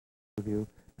with you,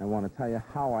 and I want to tell you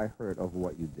how I hurt over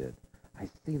what you did. I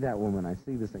see that woman, I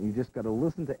see this, and you just got to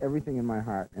listen to everything in my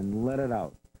heart and let it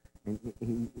out. And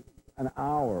an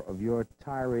hour of your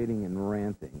tirading and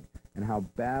ranting and how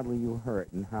badly you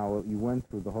hurt and how you went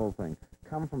through the whole thing.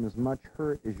 Come from as much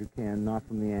hurt as you can, not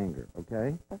from the anger,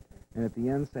 okay? Okay. And at the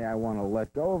end say, I want to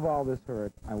let go of all this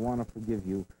hurt. I want to forgive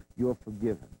you. You're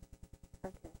forgiven.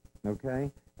 Okay.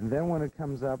 Okay? And then when it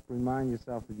comes up, remind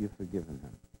yourself that you've forgiven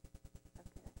him.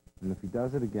 Okay. And if he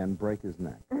does it again, break his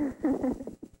neck.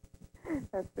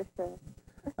 That's for sure.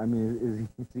 I mean,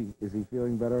 is he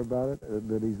feeling better about it,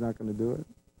 that he's not going to do it?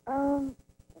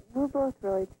 We're both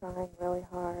really trying really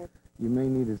hard. You may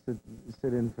need to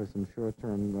sit in for some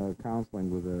short-term counseling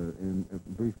with a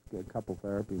brief couple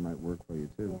therapy might work for you,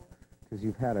 too. Because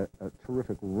you've had a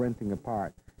terrific renting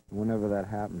apart. And whenever that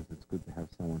happens, it's good to have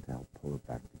someone to help pull it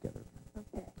back together.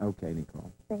 Okay. Okay,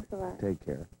 Nicole. Thanks a lot. Take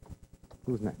care.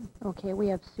 Who's next? Okay, we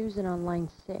have Susan on line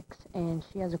 6, and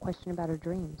she has a question about her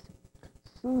dreams.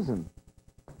 Susan.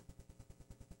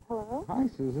 Hello? Hi,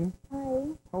 Susan. Hi.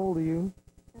 How old are you?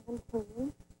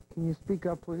 17. Can you speak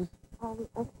up, please?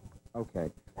 Okay. Okay.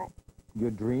 Right.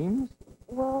 Your dreams?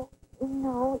 Well,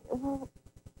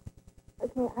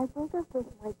 okay, I broke up with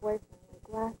my boyfriend,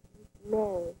 last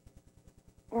May.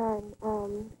 And,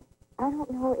 I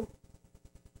don't know if,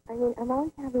 I'm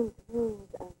always having dreams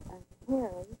of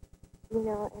him, and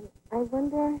I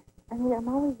wonder, I'm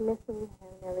always missing him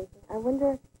and everything. I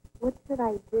wonder, what should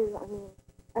I do?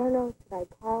 I don't know, should I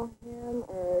call him,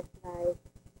 or should I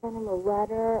send him a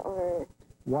letter, or...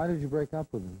 Why did you break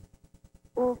up with him?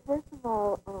 Well, first of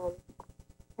all,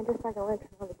 I just like I want to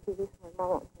turn on the TV so my mom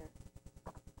won't hear.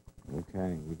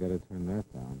 Okay, we got to turn that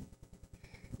down.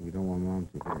 We don't want Mom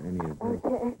to hear any of this.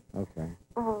 Okay. Okay.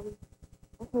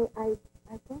 Okay, I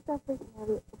broke up with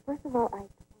him. First of all, I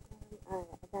told him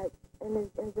that, and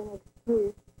as an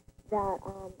excuse, that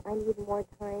I need more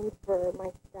time for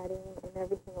my studying and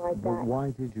everything like that.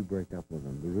 Why did you break up with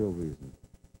him? The real reason?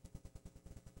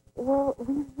 Well,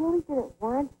 we really didn't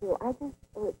want to. I just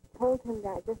told him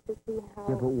that just to see how...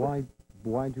 Yeah, but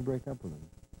why'd you break up with him?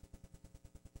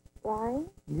 Why?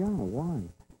 Yeah, why?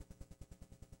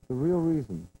 The real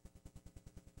reason.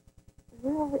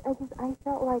 I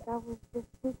felt like I was just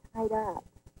too tied up.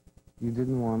 You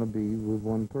didn't want to be with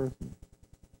one person.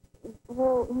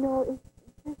 Well, no, it's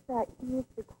just that he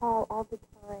used to call all the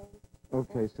time.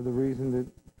 Okay, so the reason that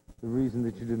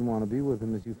you didn't want to be with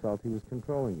him is you felt he was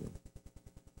controlling you.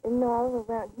 No, all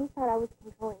around. He thought I was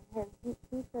controlling him.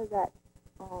 He said that,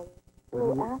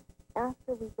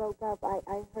 after we broke up,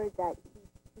 I heard that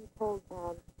he told,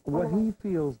 what he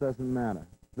feels doesn't matter.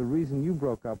 The reason you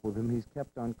broke up with him, he's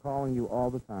kept on calling you all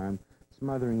the time,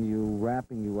 smothering you,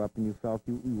 wrapping you up, and you felt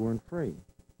you weren't free.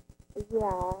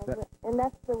 Yeah, and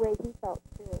that's the way he felt,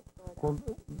 too. Well,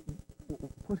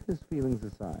 put his feelings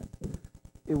aside.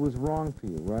 It was wrong for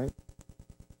you, right?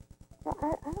 Well,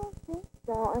 I don't think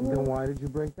so. Then why did you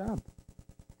break up?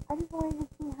 I just wanted to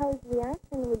see how his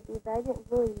reaction would be, but I didn't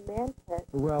really meant it.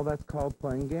 Well, that's called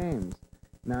playing games.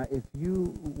 Now, if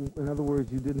you, in other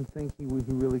words, you didn't think he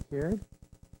really cared?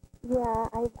 Yeah,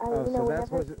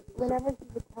 whenever he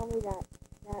would tell me that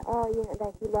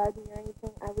he loved me or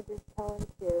anything, I would just tell him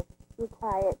to be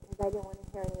quiet because I didn't want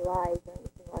to hear any lies or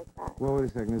anything like that. Well, wait a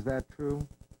second. Is that true?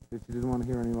 That you didn't want to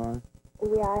hear any lies?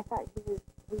 Yeah, I thought he was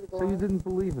So you didn't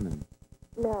believe in him?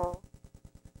 No.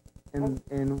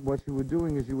 And what you were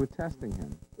doing is you were testing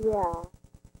him? Yeah.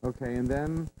 Okay, and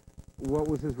then what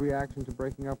was his reaction to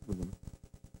breaking up with him?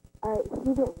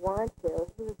 He didn't want to.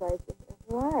 He was like,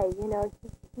 why?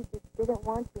 He just didn't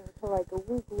want to until like a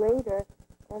week later.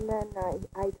 And then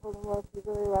I told him, well, if you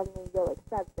really love me, you'll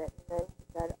accept it. And then he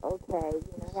said, okay.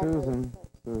 Susan.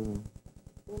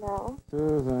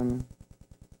 Susan.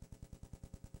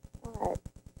 What?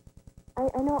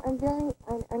 I know, I'm very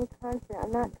unconfident.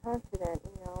 I'm not confident,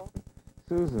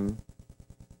 Susan,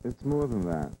 it's more than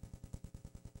that.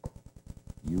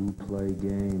 You play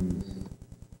games.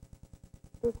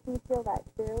 Does he feel that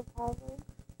too, probably?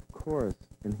 Of course,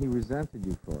 and he resented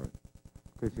you for it,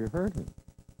 because you hurt him.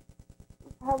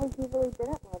 Probably he really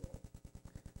didn't love me.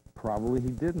 Probably he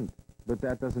didn't, but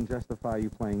that doesn't justify you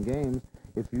playing games.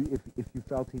 If you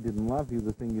felt he didn't love you,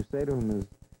 the thing you say to him is,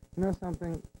 you know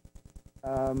something,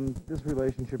 this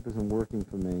relationship isn't working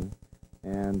for me,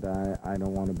 and I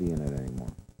don't want to be in it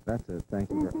anymore. That's it.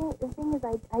 Thank you. The thing is,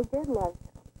 I did love him.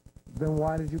 Then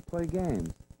why did you play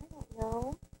games? I don't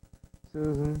know.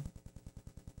 Susan,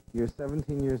 you're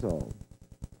 17 years old,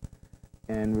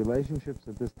 and relationships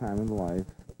at this time in life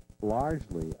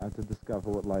largely are to discover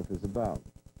what life is about.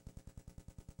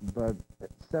 But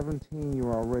at 17,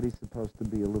 you're already supposed to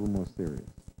be a little more serious.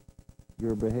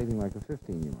 You're behaving like a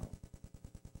 15-year-old.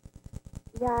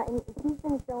 Yeah, and he's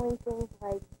been showing things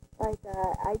like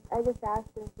I just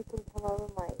asked him if he can come over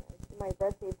my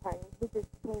birthday party. He just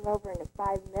came over in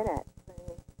 5 minutes,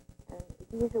 and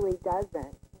he usually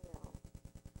doesn't, you know.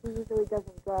 He usually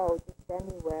doesn't go just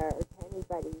anywhere or to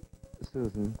anybody.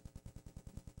 Susan,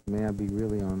 may I be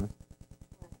really honest?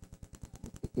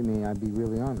 What? May I be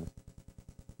really honest?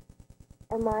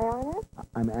 Am I honest?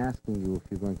 I'm asking you if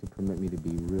you're going to permit me to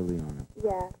be really honest.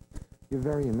 Yes. You're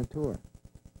very immature.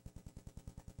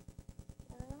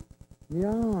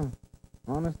 Yeah,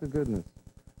 honest to goodness.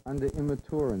 Under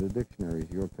immature in the dictionary is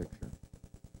your picture.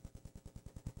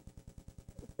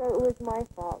 So it was my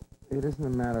fault. It isn't a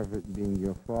matter of it being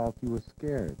your fault. You were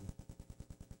scared.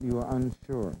 You were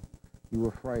unsure. You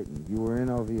were frightened. You were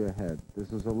in over your head. This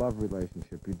was a love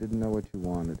relationship. You didn't know what you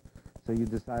wanted. So you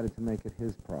decided to make it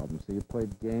his problem. So you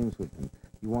played games with him.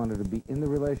 You wanted to be in the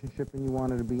relationship and you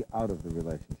wanted to be out of the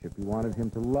relationship. You wanted him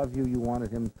to love you. You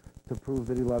wanted him to prove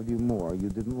that he loved you more. You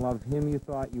didn't love him. You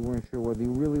thought you weren't sure whether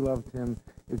you really loved him.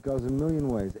 It goes a million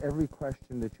ways. Every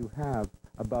question that you have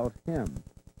about him,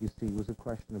 you see, was a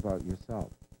question about yourself.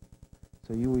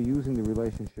 So you were using the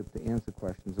relationship to answer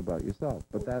questions about yourself.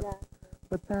 But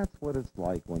that's what it's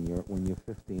like when you're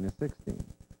 15 or 16.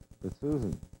 But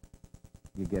Susan,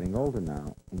 you're getting older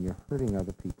now, and you're hurting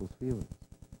other people's feelings.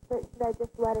 But should I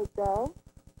just let it go?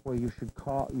 Well, you should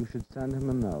send him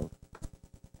a note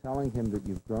telling him that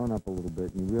you've grown up a little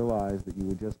bit and you realize that you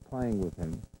were just playing with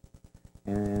him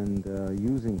and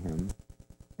using him,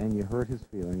 and you hurt his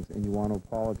feelings, and you want to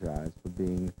apologize for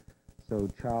being so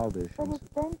childish. But it's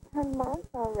been 10 months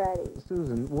already.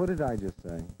 Susan, what did I just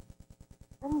say?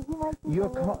 I mean, he might be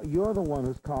You're the one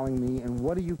who's calling me, and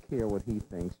what do you care what he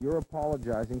thinks? You're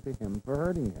apologizing to him for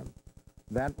hurting him.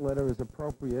 That letter is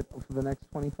appropriate for the next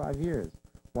 25 years.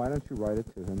 Why don't you write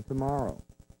it to him tomorrow?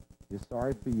 You're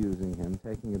sorry for using him,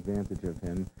 taking advantage of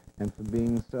him, and for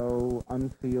being so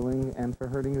unfeeling, and for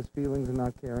hurting his feelings and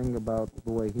not caring about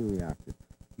the way he reacted.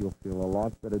 You'll feel a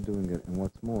lot better doing it, and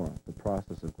what's more, the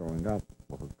process of growing up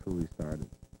will have truly started.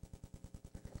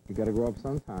 You got to grow up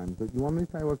sometime, but you want me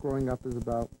to tell you what growing up is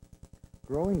about?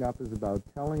 Growing up is about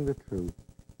telling the truth,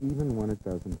 even when it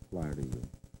doesn't flatter you.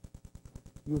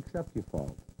 You accept your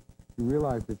faults. You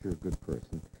realize that you're a good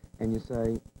person, and you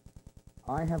say,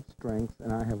 I have strengths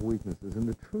and I have weaknesses, and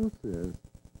the truth is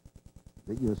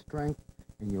that your strength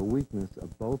and your weakness are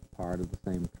both part of the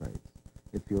same traits.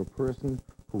 If you're a person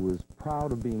who is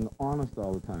proud of being honest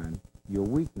all the time, your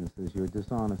weakness is your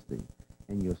dishonesty,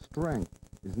 and your strength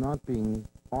is not being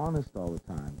honest all the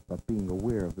time, but being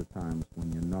aware of the times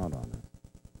when you're not honest.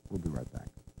 We'll be right back.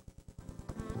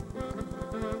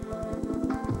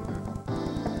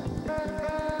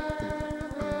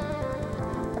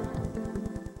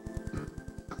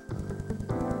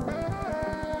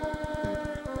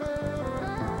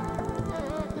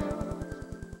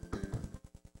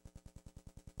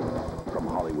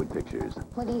 Pictures.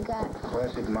 What do you got?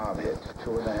 Classic mob hits.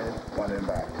 2 in the head, 1 in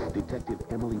back. Detective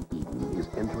Emily Eden is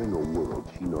entering a world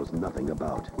she knows nothing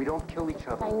about. We don't kill each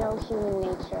other. I know human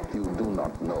nature. You do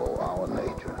not know our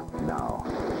nature. Now,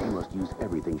 she must use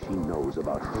everything she knows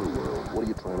about her world. What are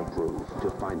you trying to prove? To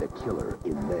find a killer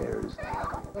in theirs.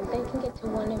 If they can get to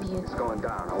one of you, It's going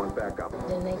down. I went back up.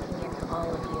 then they can get to all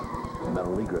of you.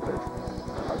 Melanie Griffith.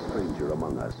 A Stranger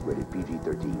Among Us, rated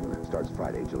PG-13. Starts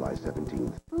Friday, July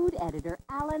 17th. Food editor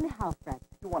Alan Halfrecht.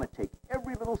 You want to take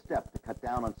every little step to cut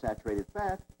down on saturated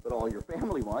fat, but all your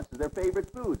family wants is their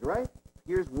favorite foods, right?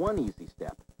 Here's one easy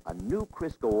step. A new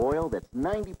Crisco oil that's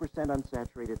 90%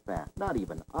 unsaturated fat. Not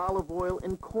even olive oil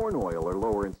and corn oil are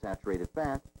lower in saturated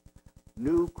fat.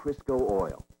 New Crisco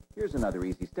oil. Here's another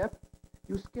easy step.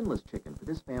 Use skinless chicken for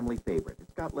this family favorite.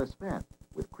 It's got less fat.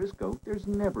 With Crisco, there's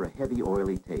never a heavy,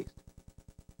 oily taste.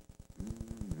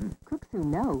 Cooks who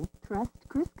know trust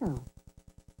Crisco.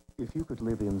 If you could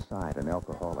live inside an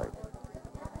alcoholic,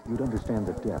 you'd understand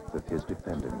the depth of his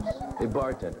dependence. Hey,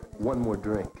 bartender, one more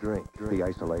drink. Drink. The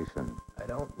isolation, I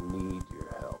don't need your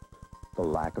help. the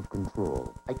lack of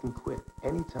control. I can quit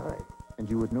anytime. And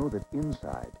you would know that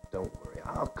inside, Don't worry,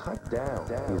 I'll cut down.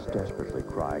 he is desperately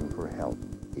crying for help.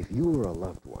 If you or a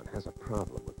loved one has a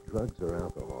problem with drugs or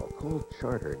alcohol, call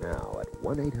Charter now at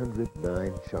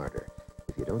 1-800-9-CHARTER.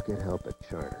 If you don't get help at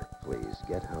Charter, please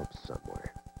get help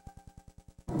somewhere.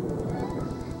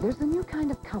 There's a new kind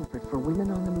of comfort for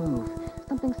women on the move.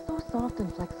 Something so soft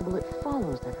and flexible it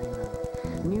follows every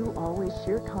move. New Always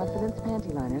Sheer Confidence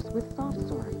panty liners with soft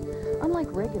store. Unlike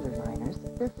regular liners,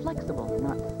 they're flexible,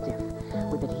 not stiff,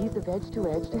 with adhesive edge to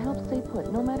edge to help stay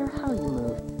put no matter how you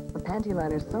move. The panty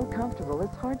liner's so comfortable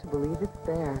it's hard to believe it's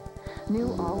there.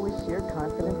 New Always Sheer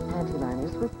Confidence panty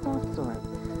liners with soft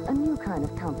sorb. A new kind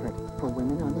of comfort for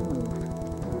women on the move.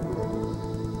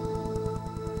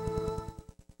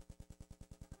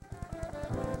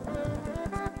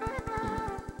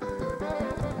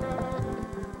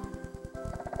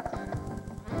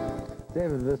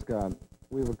 David Viscott,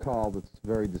 we have a call that's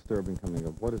very disturbing coming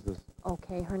up. What is this?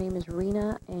 Okay, her name is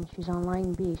Rena, and she's on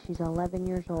line B. She's 11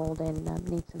 years old and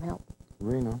needs some help.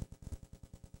 Rena?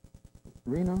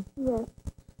 Rena? Yes,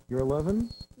 You're 11?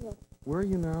 yes. Where are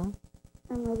you now?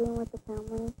 I'm living with the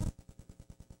family.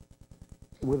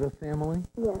 With a family?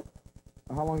 Yes.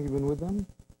 How long have you been with them?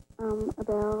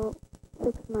 About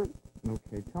 6 months.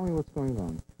 Okay, tell me what's going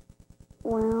on.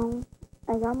 Well,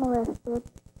 I got molested,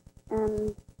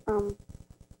 and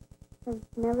I've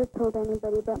never told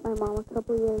anybody but my mom a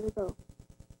couple years ago.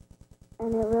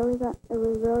 And it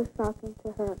was really shocking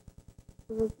to her.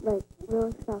 It was like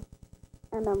really shocked.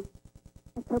 And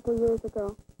a couple years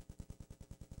ago,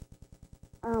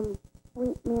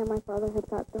 me and my father had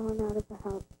got thrown out of the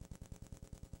house.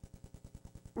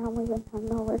 And we didn't have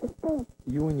nowhere to stay.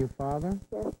 You and your father?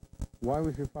 Yes. Why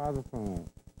was your father thrown out?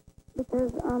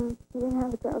 Because he didn't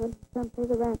have a job and he couldn't pay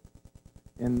the rent.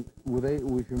 And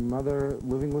was your mother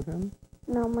living with him?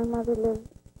 No, my mother lived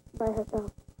by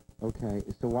herself. Okay,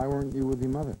 so why weren't you with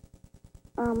your mother?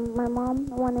 My mom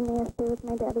wanted me to stay with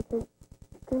my dad because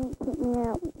she couldn't keep me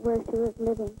out where she was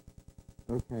living.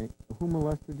 Okay, who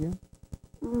molested you?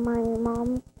 My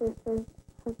mom's sister's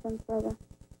husband's brother.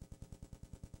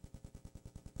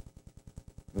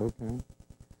 Okay.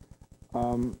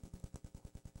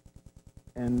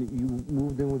 And you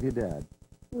moved in with your dad?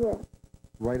 Yes.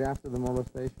 Right after the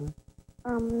molestation?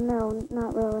 No,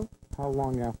 not really. How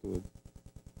long afterwards?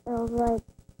 It was like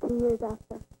 2 years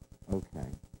after. Okay.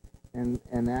 And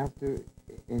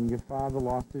your father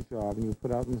lost his job and you were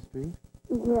put out in the street?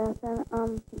 Yes,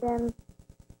 and then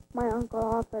my uncle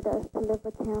offered us to live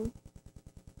with him.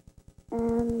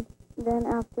 And then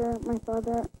after my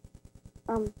father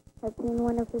had seen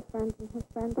one of his friends, and his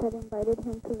friends had invited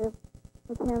him to live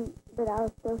with him, but I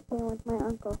was still staying with my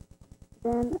uncle.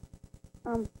 Then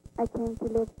I came to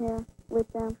live here with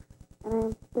them, and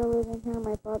I'm still living here.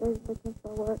 My father's looking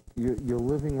for work. You're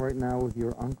living right now with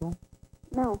your uncle?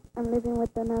 No, I'm living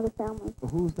with another family.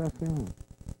 Who's that family?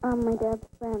 My dad's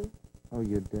friend. Oh,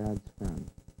 your dad's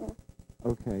friend. Yes.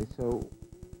 Okay, so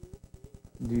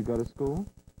do you go to school?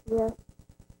 Yes.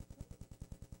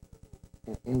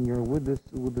 And you're with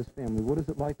this family. What is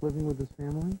it like living with this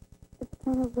family? It's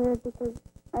kind of weird because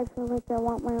I feel like I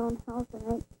want my own house,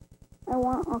 and I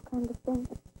want all kinds of things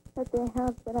that they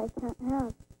have that I can't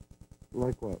have.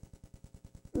 Like what?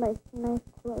 Like nice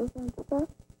clothes and stuff.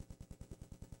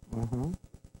 Uh-huh.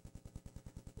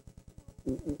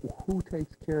 Who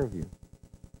takes care of you?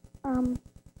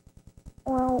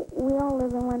 Well, we all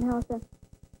live in one house, and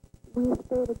we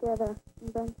stay together in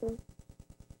bunches.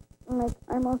 Like,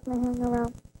 I mostly hang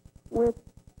around with,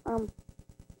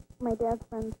 my dad's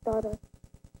friend's daughter.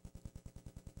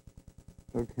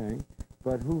 Okay.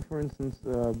 But who, for instance,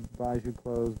 buys you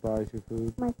clothes, buys you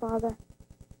food? My father.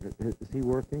 Is he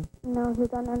working? No,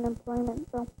 he's on unemployment,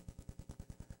 so.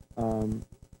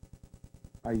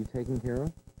 Are you taken care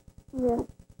of? Yes.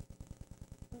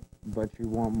 But you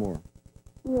want more?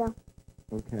 Yeah.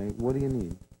 Okay. What do you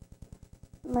need?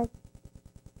 Like,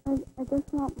 I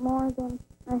just want more than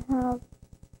I have.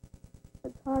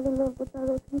 It's hard to live with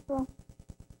other people.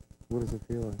 What does it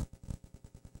feel like?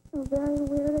 It's very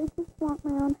weird. I just want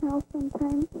my own house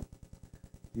sometimes. Do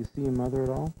you see your mother at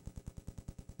all?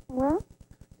 What?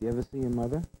 Do you ever see your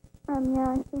mother? Yeah,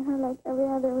 I see her like every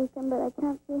other weekend, but I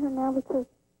can't see her now because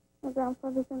my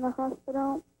grandfather's in the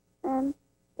hospital and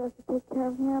she has to take care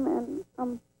of him,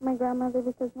 and my grandmother,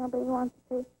 because nobody wants to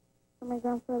pay for my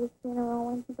grandfather's funeral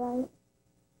when he dies.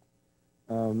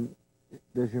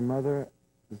 Does your mother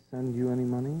send you any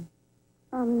money?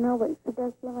 No, but she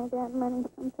does give my dad money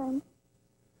sometimes.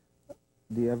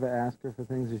 Do you ever ask her for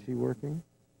things? Is she working?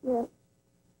 Yes.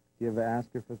 Do you ever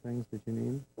ask her for things that you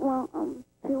need? Well,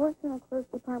 she works in a clothes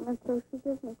department, so she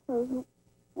gives me clothes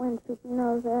when she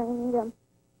knows that I need them.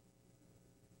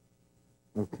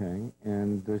 Okay.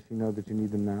 And does she know that you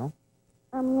need them now?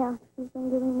 Yeah, she's been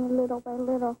giving me little by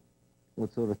little.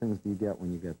 What sort of things do you get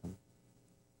when you get them?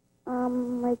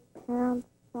 Like pants,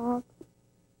 socks,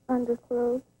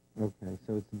 underclothes. Okay,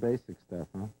 so it's the basic stuff,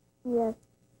 huh? Yes.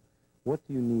 What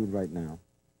do you need right now?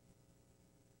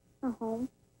 A home.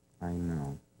 I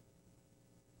know.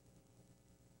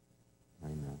 I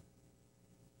know.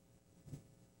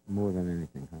 More than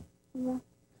anything, huh? Yeah.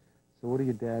 So what are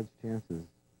your dad's chances?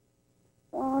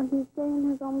 Well, he's getting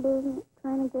his own business,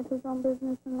 trying to get his own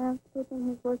business in landscaping.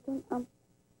 He's working.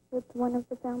 with one of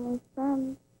the family's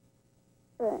friends,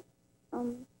 but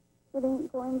it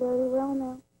ain't going very well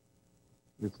now.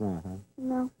 It's not, huh?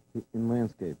 No. In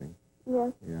landscaping?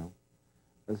 Yes. Yeah.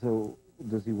 So,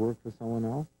 does he work for someone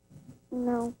else?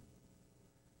 No.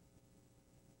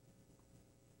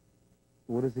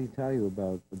 What does he tell you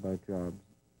about jobs?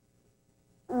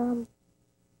 Can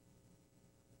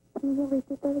you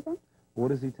repeat that again? What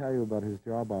does he tell you about his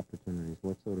job opportunities?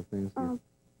 What sort of things do you...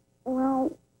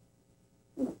 Well,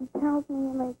 he tells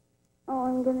me, like, oh,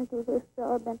 I'm going to do this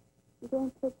job, and I'm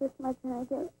getting paid this much, and I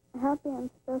get happy and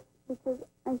stuff because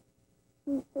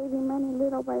he's saving money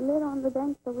little by little on the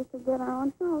bank so we could get our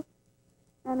own house.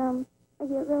 And I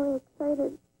get really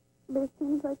excited, but it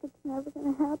seems like it's never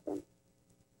going to happen.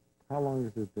 How long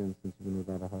has it been since you've been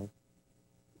without a house?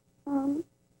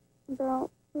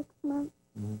 About 6 months.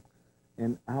 Mm-hmm.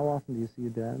 And how often do you see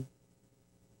your dad?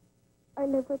 I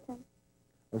live with him.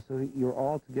 Oh, so you're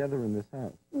all together in this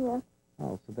house? Yes.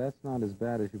 Oh, so that's not as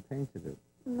bad as you painted it.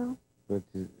 No. But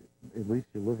at least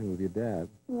you're living with your dad.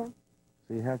 Yeah.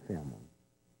 So you have family.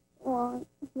 Well,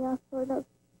 yeah, sort of.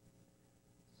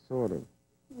 Sort of.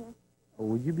 Yeah. Oh,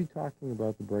 would you be talking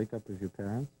about the breakup of your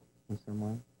parents in some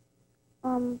way?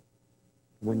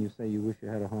 When you say you wish you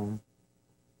had a home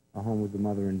with the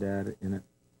mother and dad in it?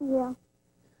 Yeah.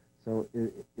 So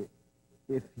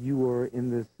if you were in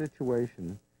this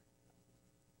situation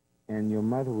and your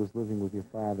mother was living with your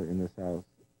father in this house,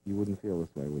 you wouldn't feel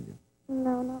this way, would you?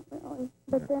 No, not really.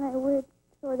 But then I would,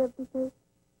 sort of, because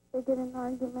they get in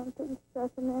arguments and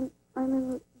stuff, and then I'm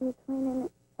in between, and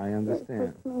I understand. It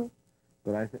hurts me.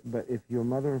 But if your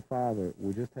mother and father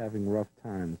were just having rough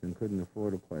times and couldn't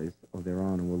afford a place of their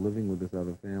own and were living with this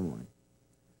other family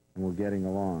and were getting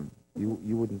along, you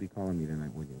wouldn't be calling me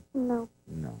tonight, would you? No.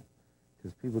 No.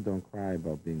 Because people don't cry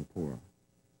about being poor.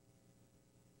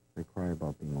 They cry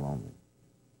about being lonely.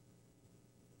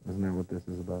 Isn't that what this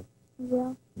is about?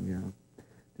 Yeah. Yeah.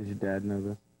 Does your dad know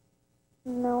this?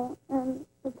 No, and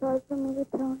it's hard for me to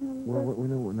tell him. Well,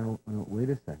 no, wait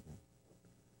a second.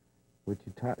 What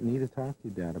you need to talk to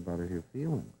your dad about are your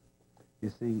feelings. You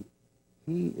see,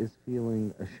 he is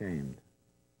feeling ashamed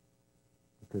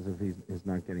because of his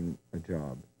not getting a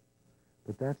job.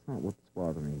 But that's not what's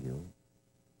bothering you.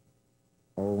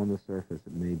 Oh, on the surface,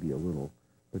 it may be a little.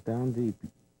 But down deep,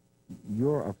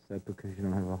 you're upset because you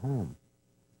don't have a home.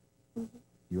 Mm-hmm.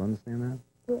 You understand that?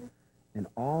 Yeah. And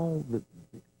all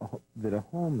that a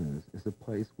home is a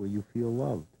place where you feel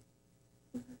loved.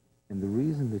 Mm-hmm. And the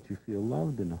reason that you feel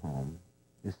loved in a home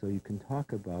is so you can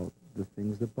talk about the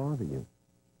things that bother you.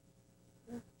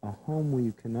 Yeah. A home where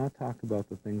you cannot talk about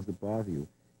the things that bother you,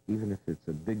 even if it's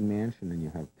a big mansion and you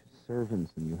have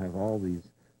servants and you have all these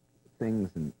things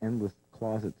and endless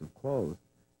closets of clothes,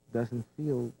 doesn't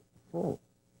feel full.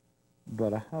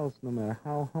 But a house, no matter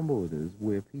how humble it is,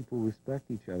 where people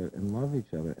respect each other and love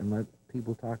each other and let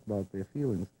people talk about their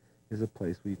feelings, is a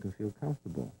place where you can feel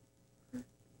comfortable.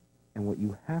 And what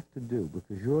you have to do,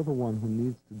 because you're the one who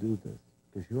needs to do this,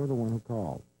 because you're the one who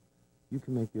called, you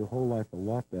can make your whole life a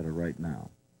lot better right now.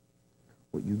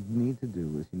 What you need to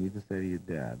do is you need to say to your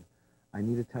dad, I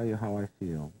need to tell you how I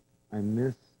feel. I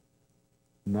miss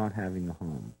not having a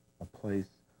home, a place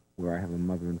where I have a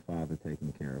mother and father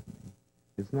taking care of me.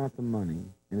 It's not the money,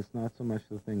 and it's not so much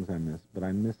the things I miss, but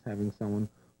I miss having someone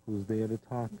who's there to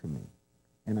talk to me.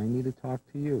 And I need to talk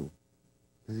to you.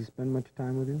 Does he spend much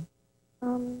time with you?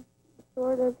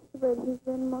 Sort of, but he's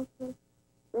been mostly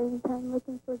spending time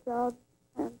looking for jobs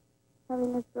and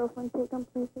having his girlfriend take him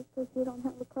places because he don't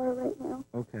have a car right now.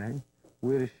 Okay.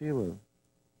 Where does she live?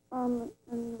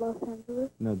 In Los Angeles.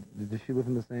 No, does she live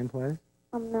in the same place?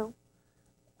 No.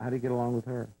 How do you get along with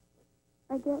her?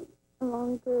 I get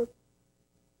along good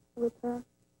with her.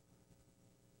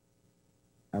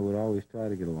 I would always try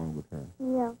to get along with her.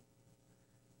 Yeah.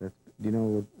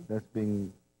 That's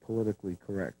being politically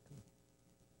correct.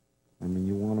 I mean,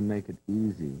 you want to make it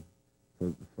easy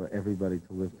for everybody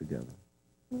to live together.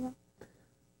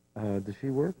 Yeah. Does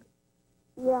she work?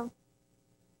 Yeah.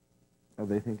 Are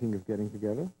they thinking of getting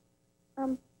together?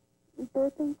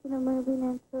 They're thinking of moving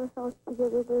into a house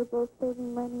together. They're both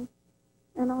saving money.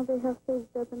 And all they have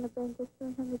saved up in the bank is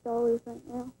 $300 right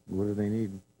now. What do they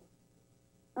need?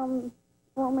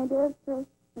 Well, my dad says,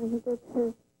 and he gets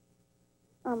his,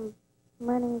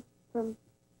 money from,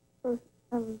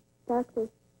 taxes.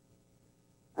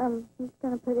 He's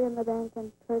gonna put it in the bank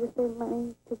and try to save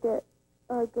money to get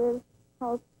a good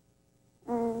house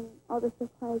and all the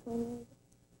supplies we need.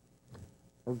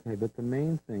 Okay, but the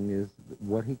main thing is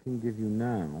what he can give you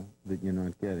now that you're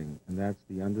not getting, and that's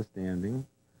the understanding,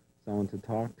 someone to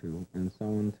talk to, and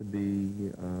someone to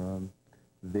be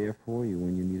there for you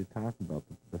when you need to talk about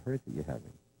the hurt that you're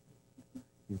having.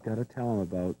 You've got to tell him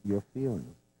about your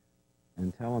feelings,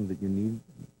 and tell him that you need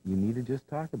to just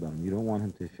talk about them. You don't want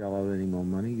him to shell out any more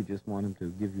money. You just want him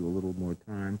to give you a little more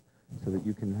time so that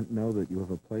you can know that you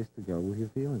have a place to go with your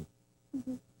feelings.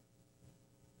 Mm-hmm.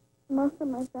 Most of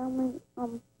my family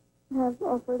have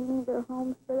offered me their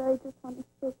homes, but I just want to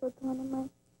stick with one of my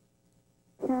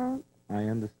parents. I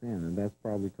understand, and that's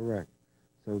probably correct.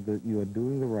 So that you are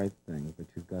doing the right thing, but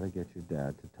you've got to get your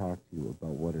dad to talk to you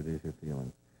about what it is you're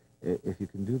feeling. If you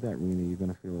can do that, Rena, you're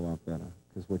going to feel a lot better.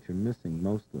 Because what you're missing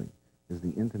mostly is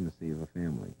the intimacy of a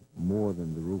family, more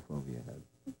than the roof over your head.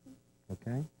 Mm-hmm.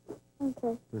 Okay?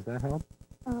 Okay. Does that help?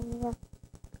 Yeah.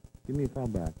 Give me a call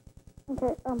back.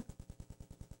 Okay,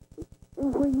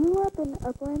 were you up in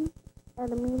Upland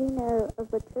at a meeting of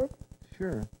the church?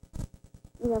 Sure.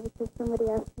 Yeah, because somebody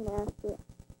asked me to ask you.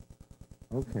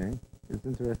 Okay. It's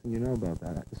interesting you know about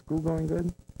that. Is school going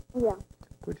good? Yeah.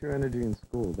 Put your energy in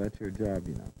school. That's your job,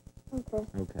 you know. Okay.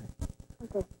 Okay.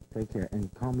 Okay. Take care,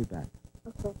 and call me back.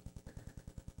 Okay.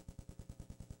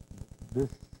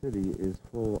 This city is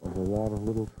full of a lot of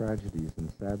little tragedies and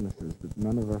sadnesses that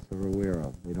none of us are aware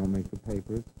of. They don't make the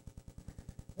papers,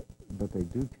 but they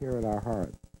do tear at our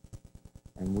heart.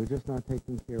 And we're just not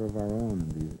taking care of our own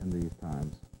in these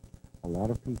times. A lot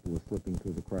of people are slipping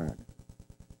through the cracks.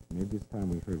 Maybe it's time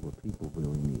we heard what people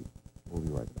really need. We'll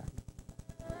be right back.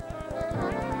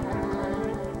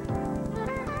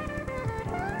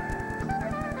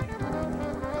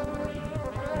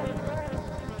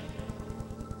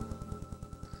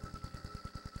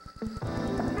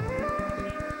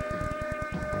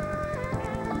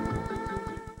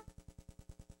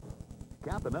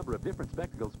 Count the number of different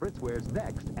spectacles Fritz wears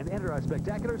next and enter our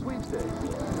spectacular sweepstakes.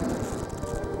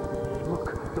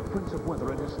 Look, the Prince of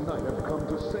Weather and his knight have come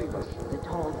to save us. The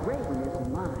tall gray one is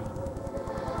mine.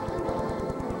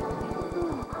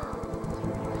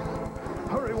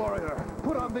 Hurry, warrior!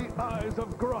 Put on the eyes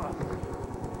of Groth!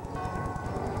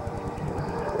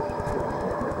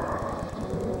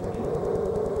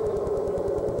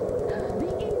 The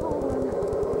evil one!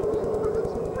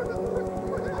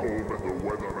 The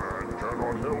weatherman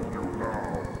cannot help you now.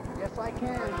 Yes, I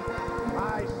can.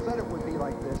 I said it would be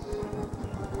like this.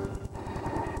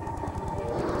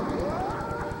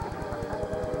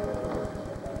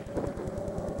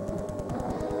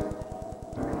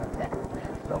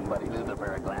 Somebody needs a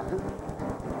pair of glasses.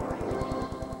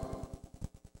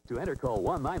 To enter, call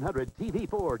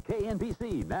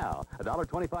 1-900-TV4-KNBC now.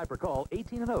 $1.25 per call,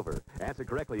 18 and over. Answer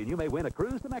correctly and you may win a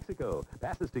cruise to Mexico,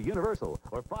 passes to Universal,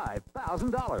 or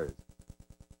 $5,000.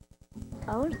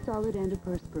 Our solid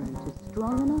antiperspirant is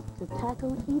strong enough to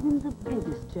tackle even the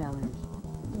biggest challenge.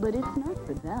 But it's not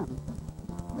for them.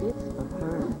 It's for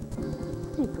her.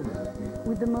 Secret,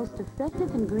 with the most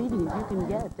effective ingredient you can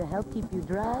get to help keep you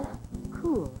dry,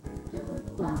 cool,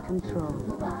 in control.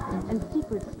 And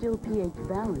Secret's still pH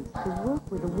balanced to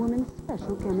work with a woman's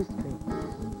special chemistry.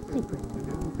 Secret,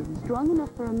 strong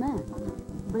enough for a man,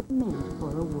 but made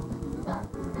for a woman.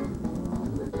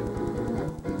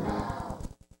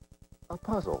 A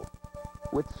puzzle.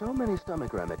 With so many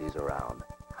stomach remedies around,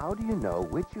 how do you know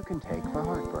which you can take for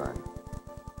heartburn?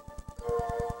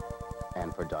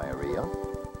 And for diarrhea?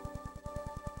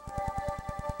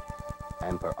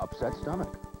 And for upset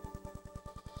stomach?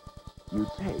 You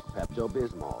take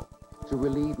Pepto-Bismol to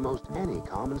relieve most any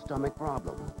common stomach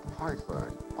problem: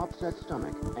 heartburn, upset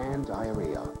stomach, and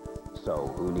diarrhea. So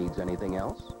who needs anything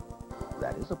else?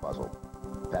 That is a puzzle.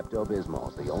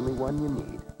 Pepto-Bismol's the only one you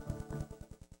need.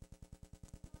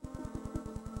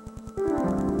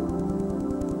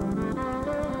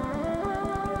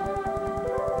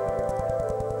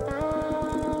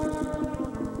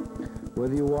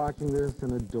 Whether you're watching this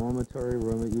in a dormitory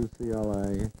room at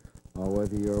UCLA, or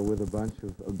whether you're with a bunch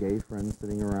of gay friends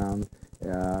sitting around,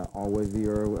 or whether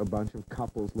you're a bunch of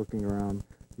couples looking around,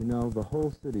 you know, the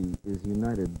whole city is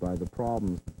united by the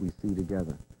problems that we see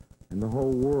together. And the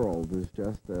whole world is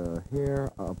just a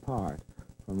hair apart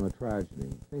from a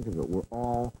tragedy. Think of it, we're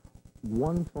all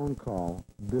one phone call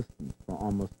distance from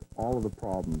almost all of the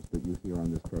problems that you hear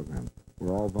on this program.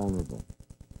 We're all vulnerable.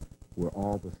 We're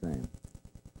all the same.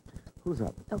 Who's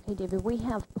up? Okay, David, we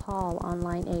have Paul on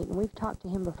line 8, and we've talked to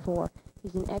him before.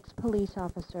 He's an ex-police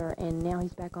officer, and now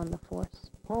he's back on the force.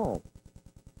 Paul.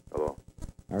 Hello.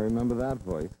 I remember that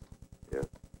voice. Yes.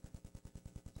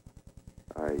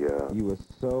 You were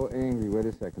so angry. Wait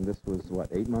a second. This was,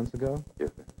 what, 8 months ago?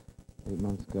 Yes, sir. 8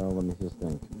 months ago. Let me just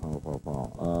think.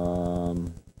 Paul.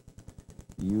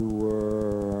 You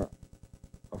were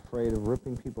afraid of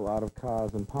ripping people out of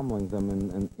cars and pummeling them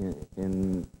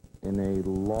in a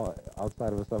law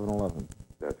outside of a 7-Eleven.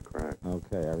 That's correct.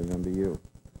 Okay, I remember you.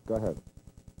 Go ahead.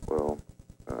 Well,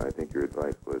 I think your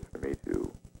advice was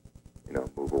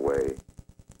move away,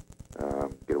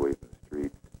 get away from the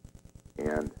streets,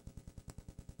 and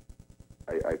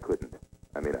I couldn't.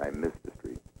 I mean, I missed the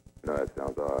streets. I know that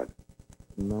sounds odd.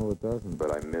 No, it doesn't.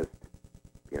 But I missed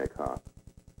being a cop.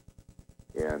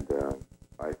 And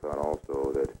I thought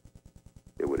also that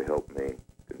it would help me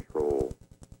control...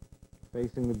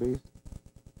 Facing the beast?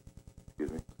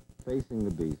 Excuse me? Facing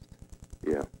the beast.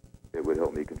 Yeah. It would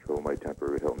help me control my temper.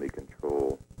 It would help me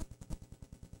control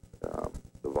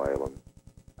the violent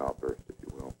outburst, if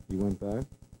you will. You went back?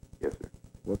 Yes, sir.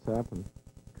 What's happened?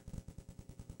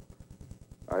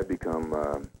 I've become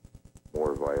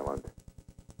more violent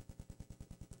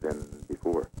than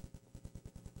before.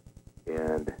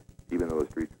 And even though the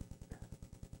streets,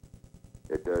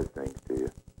 it does things to you.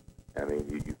 I mean,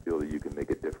 you feel that you can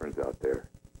make a difference out there,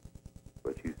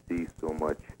 but you see so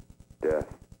much death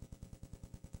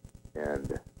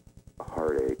and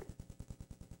heartache,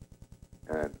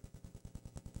 and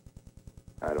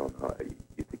I don't know,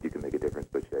 you think you can make a difference,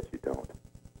 but yet you don't.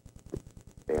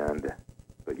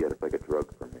 But yet it's like a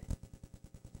drug for me.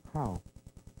 How?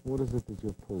 What is it that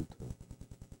you're pulled to?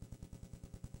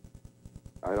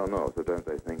 I don't know. Sometimes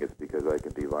I think it's because I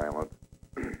can be violent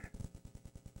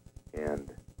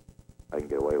and I can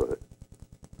get away with it.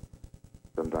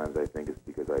 Sometimes I think it's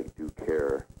because I do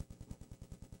care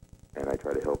and I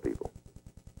try to help people.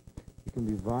 You can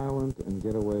be violent and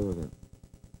get away with it.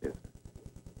 Yes.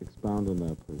 Expound on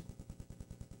that, please.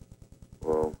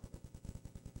 Well,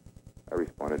 I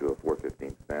responded to a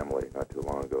 415 family not too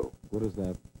long ago. What is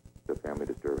that? The family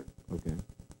disturbance. Okay.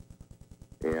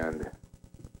 And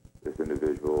this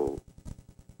individual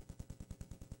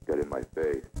got in my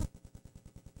face,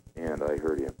 and I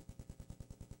hurt him.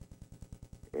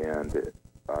 And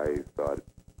I thought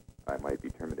I might be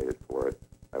terminated for it.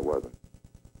 I wasn't.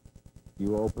 You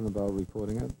were open about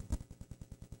reporting it?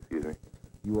 Excuse me?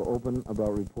 You were open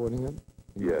about reporting it?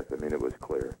 Yes, I mean, it was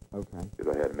clear. Okay.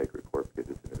 Because I had to make a report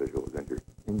because this individual was injured.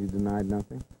 And you denied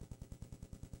nothing?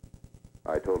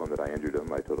 I told him that I injured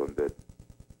him. I told him that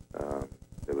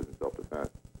it was in self-defense.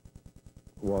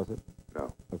 Was it?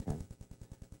 No. Okay.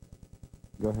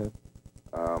 Go ahead.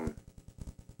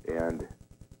 And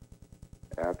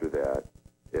after that,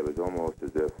 it was almost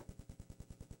as if,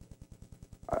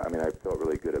 I mean, I felt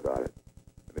really good about it.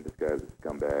 I mean, this guy was a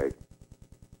scumbag.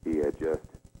 He had just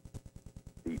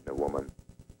beaten a woman.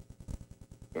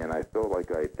 And I felt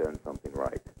like I had done something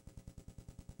right.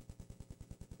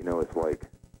 You know, it's like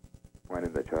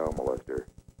finding the child molester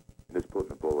and just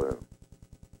putting a bullet in him,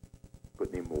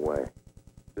 putting him away,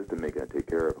 just to make it take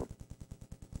care of him.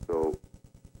 So,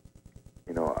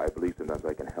 you know, I believe sometimes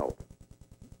I can help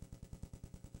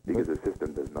because the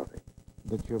system does nothing.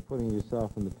 But you're putting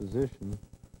yourself in the position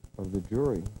of the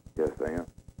jury. Yes, I am.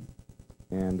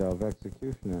 And of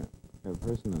executioner, a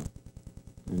prisoner,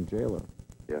 and jailer.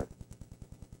 Yes.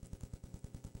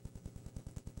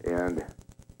 And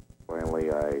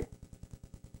finally, I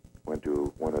went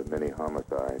to one of many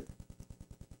homicides,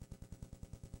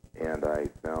 and I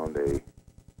found a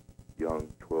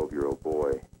young 12-year-old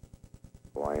boy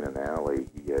lying in an alley.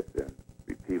 He had been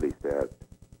repeatedly stabbed.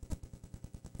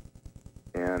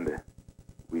 And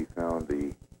we found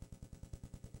the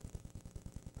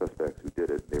suspects who did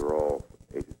it. They were all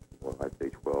ages, well, I'd say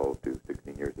 12 to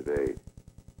 16 years of age.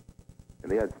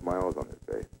 And they had smiles on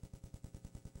their face,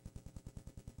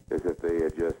 as if they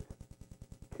had just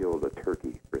killed a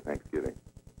turkey for Thanksgiving.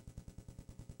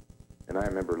 And I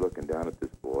remember looking down at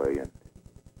this boy, and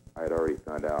I had already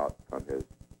found out from his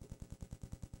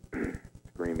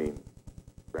screaming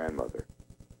grandmother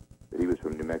that he was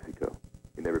from New Mexico.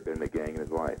 He'd never been in a gang in his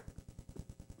life,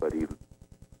 but he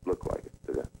looked like it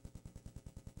to them.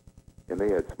 And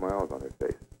they had smiles on their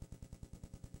faces.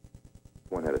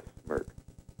 One had a smirk.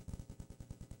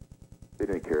 They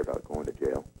didn't care about going to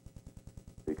jail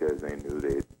because they knew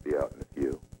they'd be out in a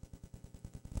few.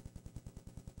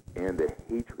 And the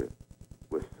hatred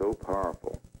was so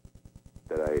powerful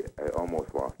that I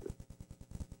almost lost it.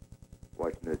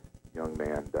 Watching this young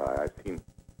man die, I've seen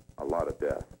a lot of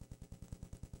death,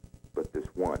 but this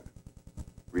one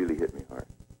really hit me hard.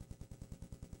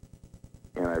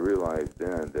 And I realized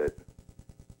then that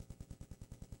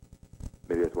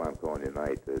maybe that's why I'm calling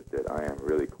tonight, that I am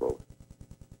really close.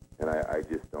 And I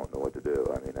just don't know what to do.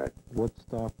 I mean, What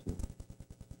stopped you?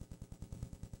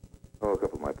 a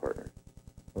couple of my partners.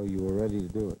 Oh, you were ready to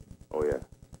do it? Oh, yeah.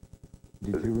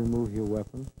 Did you remove your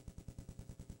weapon?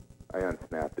 I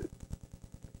unsnapped it.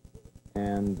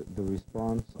 And the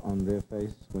response on their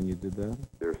face when you did that?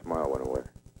 Their smile went away.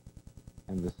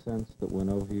 And the sense that went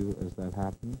over you as that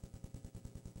happened?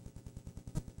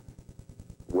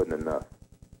 Wasn't enough.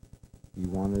 You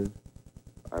wanted?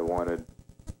 I wanted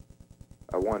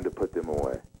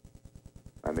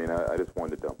I just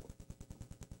wanted to dump them.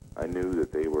 I knew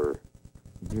that they were...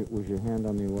 Was your hand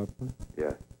on your weapon?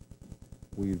 Yes.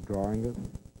 Were you drawing it?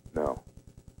 No.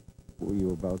 Were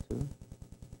you about to?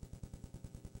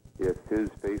 If his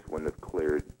face wouldn't have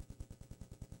cleared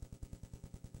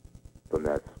from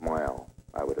that smile,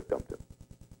 I would have dumped him.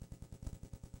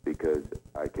 Because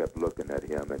I kept looking at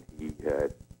him, and he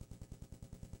had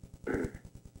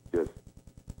just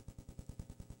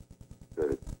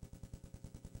the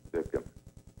victim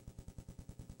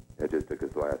had just took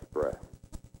his last breath.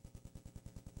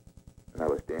 And I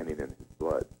was standing in his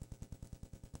blood.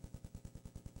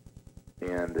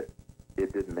 And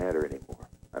it didn't matter anymore.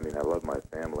 I mean, I love my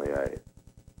family.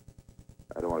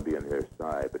 I don't want to be on their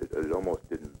side, but it almost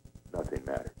didn't, nothing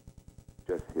mattered.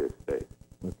 Just his face.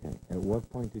 Okay. At what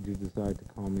point did you decide to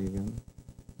call me again?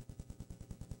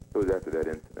 It was after that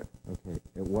incident. Okay.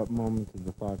 At what moment did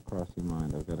the thought cross your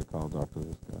mind, I've got to call Dr.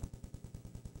 Viscott?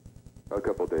 A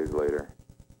couple days later,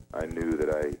 I knew that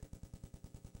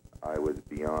I was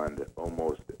beyond,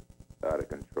 almost out of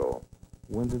control.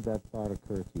 When did that thought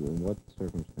occur to you? In what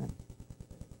circumstance?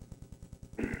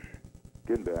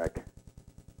 Getting back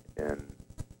in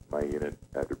my unit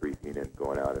after briefing and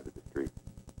going out into the street,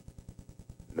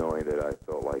 knowing that I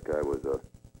felt like I was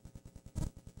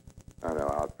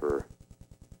out for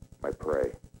my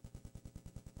prey,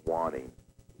 wanting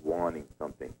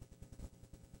something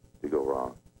to go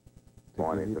wrong,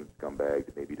 wanting some scumbag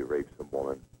to maybe to rape some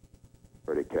woman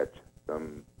or to catch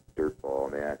some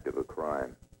dirtball in the act of a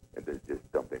crime and then just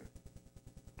dump him,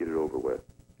 get it over with,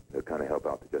 kind of help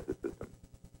out the justice system.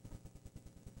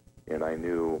 And I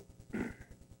knew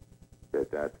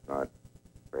that that's not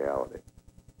reality.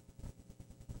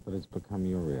 But it's become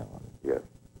your reality. Yes.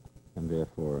 And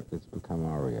therefore, it's become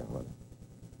our reality.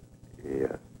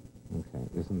 Yes.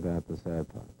 Okay. Isn't that the sad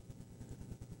part?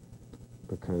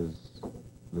 Because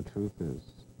the truth is,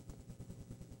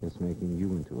 it's making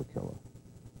you into a killer.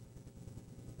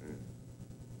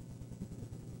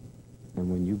 And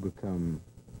when you become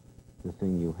the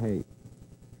thing you hate,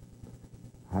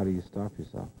 how do you stop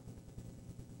yourself?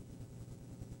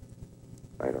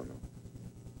 I don't know.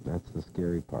 That's the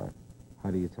scary part. How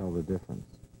do you tell the difference?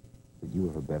 That you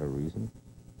have a better reason?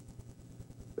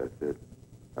 That's it.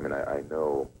 I mean, I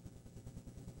know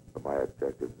what my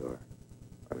objectives are.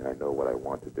 I mean, I know what I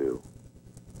want to do.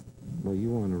 Well, you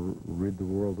want to rid the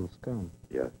world of scum.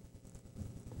 Yes.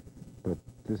 But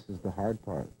this is the hard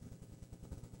part.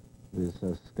 There's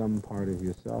a scum part of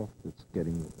yourself that's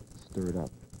getting stirred up.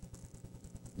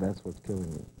 That's what's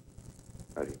killing you.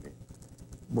 How do you mean?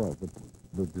 Well,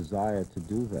 the desire to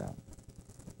do that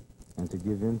and to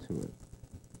give into it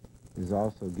is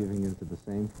also giving into the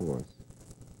same force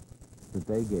that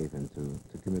they gave into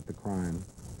to commit the crime,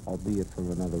 albeit for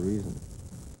another reason.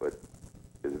 But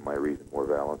isn't my reason more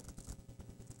valid?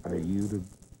 Are you to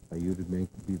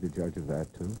be the judge of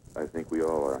that too? I think we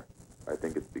all are. I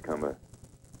think it's become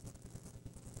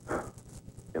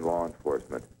in law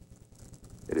enforcement,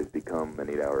 it has become an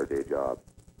 8-hour-a-day job,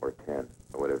 or 10,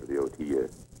 or whatever the OT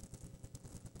is.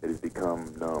 It has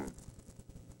become numb.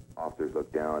 Officers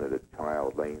look down at a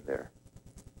child laying there,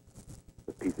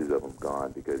 with pieces of him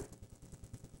gone because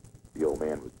the old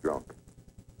man was drunk,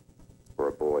 or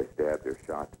a boy stabbed or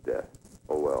shot to death.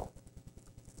 Oh well.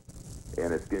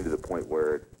 And it's getting to the point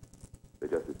where the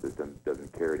justice system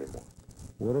doesn't care anymore.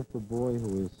 What if the boy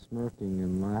who is smirking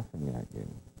and laughing at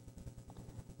you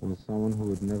was someone who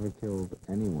had never killed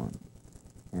anyone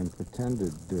and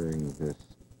pretended during this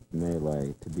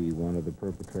melee to be one of the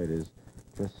perpetrators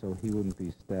just so he wouldn't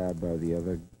be stabbed by the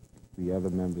other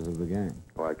members of the gang?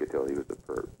 Oh, I could tell he was a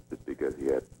perp just because he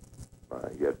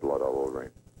had blood all over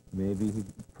him. Maybe he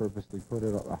purposely put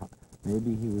it.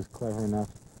 Maybe he was clever enough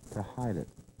to hide it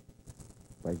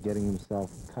by getting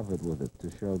himself covered with it to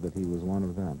show that he was one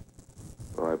of them.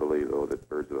 Well, I believe, though, that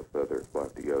birds of a feather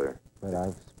flock together. But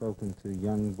I've spoken to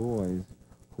young boys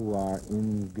who are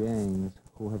in gangs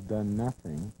who have done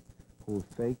nothing, who have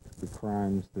faked the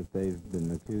crimes that they've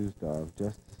been accused of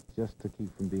just to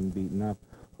keep from being beaten up,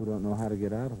 who don't know how to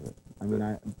get out of it. I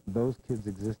mean, those kids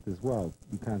exist as well.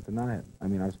 You can't deny it. I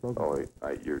mean, I've spoken. Oh,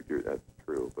 that's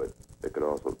true, but it could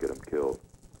also get them killed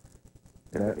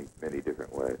in many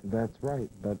different ways. That's right,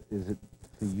 but is it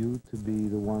for you to be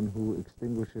the one who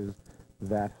extinguishes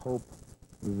that hope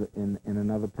in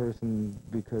another person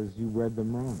because you read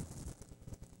them wrong?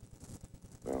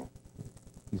 No.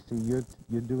 You see,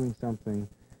 you're doing something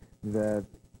that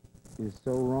is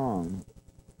so wrong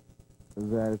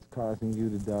that it's causing you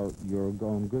to doubt your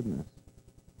own goodness.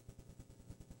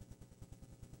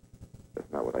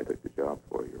 That's not what I took the job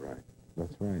for, you're right.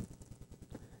 That's right.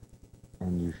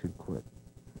 And you should quit.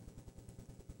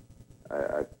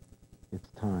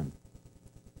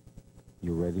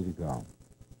 ready to go.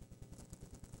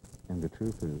 And the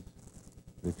truth is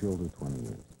that you'll do 20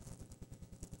 years.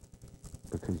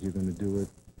 Because you're going to do it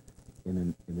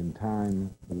in a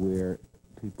time where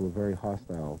people are very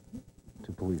hostile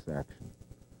to police action,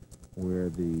 where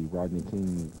the Rodney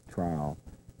King trial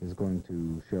is going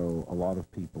to show a lot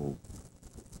of people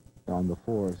on the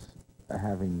force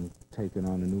having taken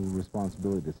on a new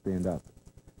responsibility to stand up.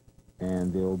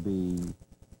 And there'll be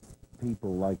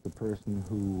people like the person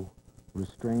who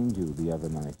restrained you the other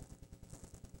night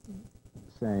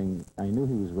saying, I knew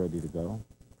he was ready to go.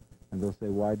 And they'll say,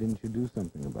 why didn't you do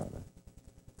something about it?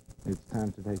 It's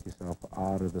time to take yourself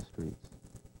out of the streets.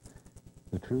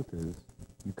 The truth is,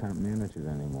 you can't manage it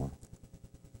anymore.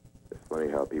 It's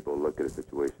funny how people look at a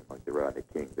situation like the Rodney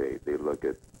King. They look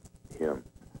at him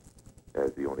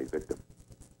as the only victim.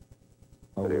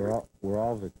 Oh, we're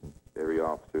all victims. Every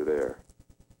officer there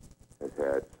has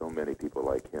had so many people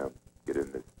like him get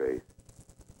in this space,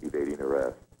 evading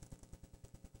arrest,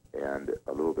 and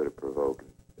a little bit of provoking.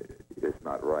 It's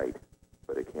not right,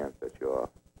 but it can set you off.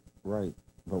 Right,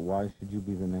 but why should you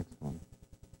be the next one?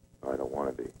 I don't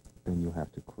want to be. Then you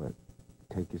have to quit.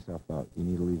 Take yourself out. You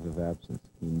need a leave of absence.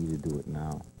 You need to do it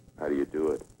now. How do you do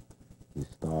it? You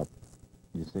stop.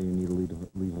 You say you need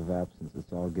a leave of absence.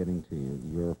 It's all getting to you.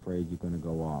 You're afraid you're going to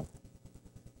go off.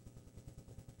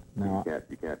 Now,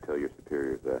 you can't tell your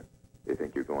superiors that. They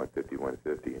think you're going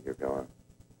 51-50 and you're gone.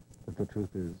 But the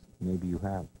truth is, maybe you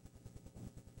have.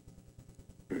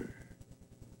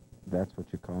 That's what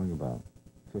you're calling about.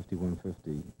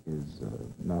 51-50 is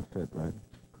not fit, right?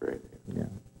 Crazy. Yeah.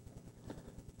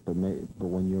 But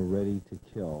when you're ready to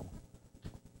kill,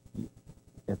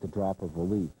 at the drop of a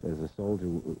leaf, as a soldier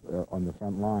on the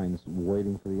front lines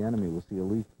waiting for the enemy will see a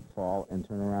leaf fall and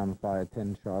turn around and fire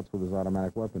 10 shots with his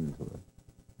automatic weapon into it.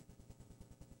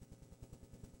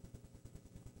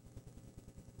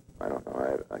 I don't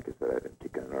know. Like I said, I've been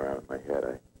kicking it around in my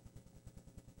head.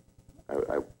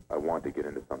 I want to get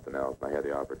into something else, and I had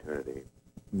the opportunity.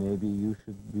 Maybe you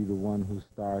should be the one who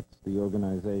starts the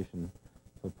organization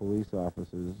for police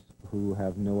officers who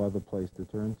have no other place to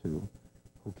turn to,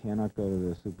 who cannot go to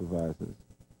their supervisors,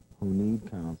 who need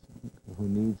counseling, who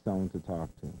need someone to talk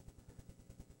to.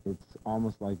 It's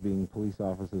almost like being Police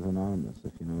Officers Anonymous,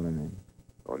 if you know what I mean.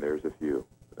 Oh, and there's a few.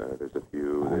 There's a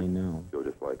few that I know. feel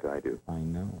just like I do. I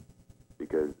know.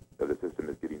 Because the system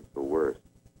is getting so worse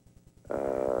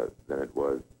than it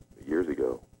was years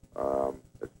ago,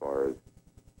 as far as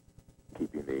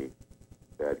keeping the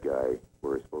bad guy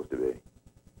where he's supposed to be.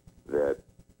 That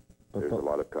there's a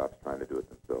lot of cops trying to do it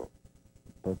themselves.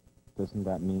 But doesn't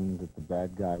that mean that the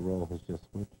bad guy role has just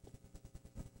switched?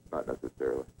 Not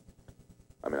necessarily.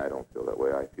 I mean, I don't feel that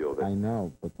way. I feel that... I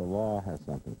know, but the law has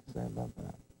something to say about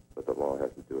that. But the law has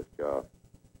to do its job.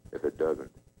 If it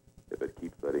doesn't, if it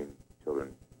keeps letting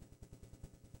children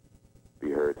be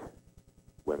hurt,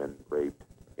 women raped,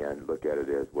 and look at it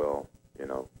as, well, you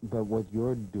know... But what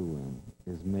you're doing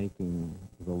is making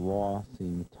the law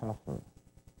seem tougher,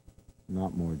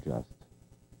 not more just.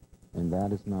 And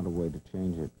that is not a way to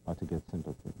change it or to get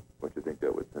sympathy. Don't you think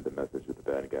that would send a message to the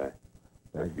bad guy?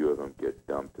 A few of them get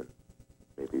dumped and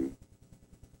maybe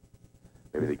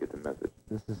they get the message.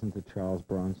 This isn't a Charles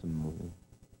Bronson movie.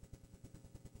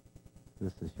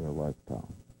 This is your life, pal.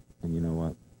 And you know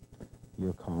what?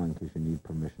 You're calling because you need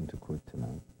permission to quit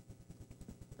tonight.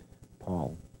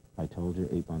 Paul, I told you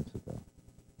 8 months ago.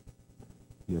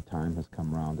 Your time has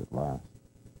come round at last.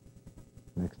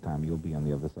 Next time you'll be on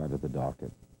the other side of the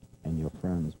docket, and your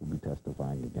friends will be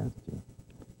testifying against you.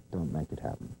 Don't make it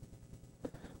happen.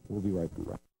 We'll be right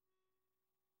back.